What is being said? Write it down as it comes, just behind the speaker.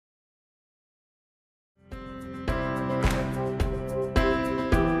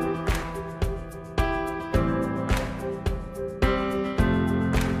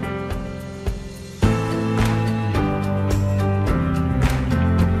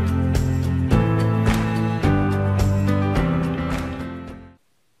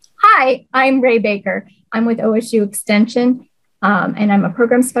Hi, I'm Rae Baker. I'm with OSU Extension, and I'm a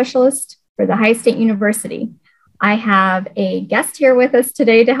program specialist for the High State University. I have a guest here with us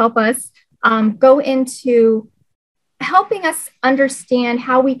today to help us go into helping us understand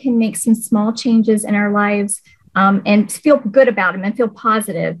how we can make some small changes in our lives and feel good about them and feel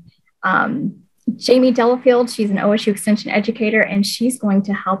positive. Jami Dellifield, she's an OSU Extension Educator, and she's going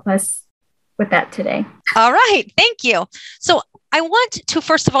to help us with that today. All right, thank you. So I want to,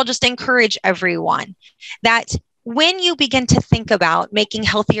 first of all, just encourage everyone that when you begin to think about making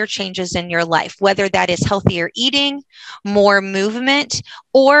healthier changes in your life, whether that is healthier eating, more movement,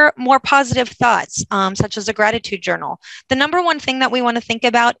 or more positive thoughts, such as a gratitude journal, the number one thing that we want to think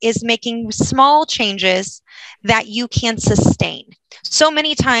about is making small changes that you can sustain. So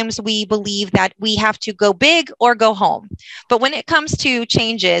many times we believe that we have to go big or go home. But when it comes to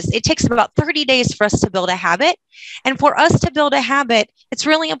changes, it takes about 30 days for us to build a habit. And for us to build a habit, it's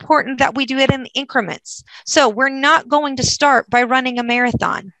really important that we do it in increments. So we're not going to start by running a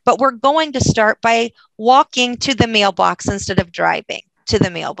marathon, but we're going to start by walking to the mailbox instead of driving to the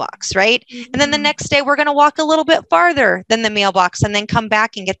mailbox, right? Mm-hmm. And then the next day, we're going to walk a little bit farther than the mailbox and then come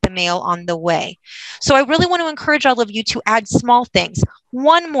back and get the mail on the way. So I really want to encourage all of you to add small things.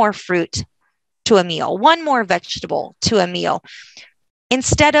 One more fruit to a meal, one more vegetable to a meal.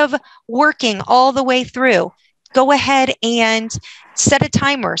 Instead of working all the way through, go ahead and set a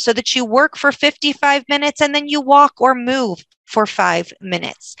timer so that you work for 55 minutes and then you walk or move for 5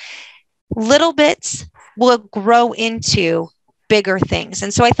 minutes. Little bits will grow into bigger things.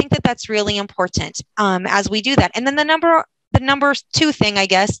 And so I think that that's really important as we do that. And then the number two thing, I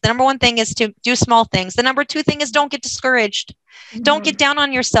guess, the number one thing is to do small things. The number two thing is don't get discouraged. Mm-hmm. Don't get down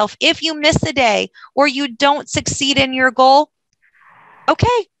on yourself. If you miss a day or you don't succeed in your goal,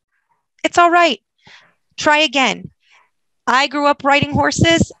 okay, it's all right. Try again. I grew up riding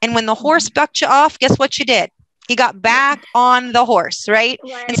horses, and when the horse bucked you off, guess what you did? You got back on the horse, right?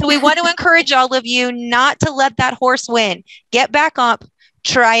 And so we want to encourage all of you not to let that horse win. Get back up,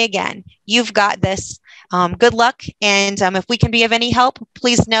 try again. You've got this. Good luck. And if we can be of any help,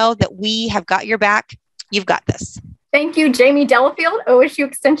 please know that we have got your back. You've got this. Thank you, Jami Dellifield, OSU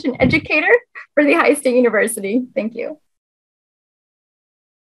Extension Educator for the High State University. Thank you.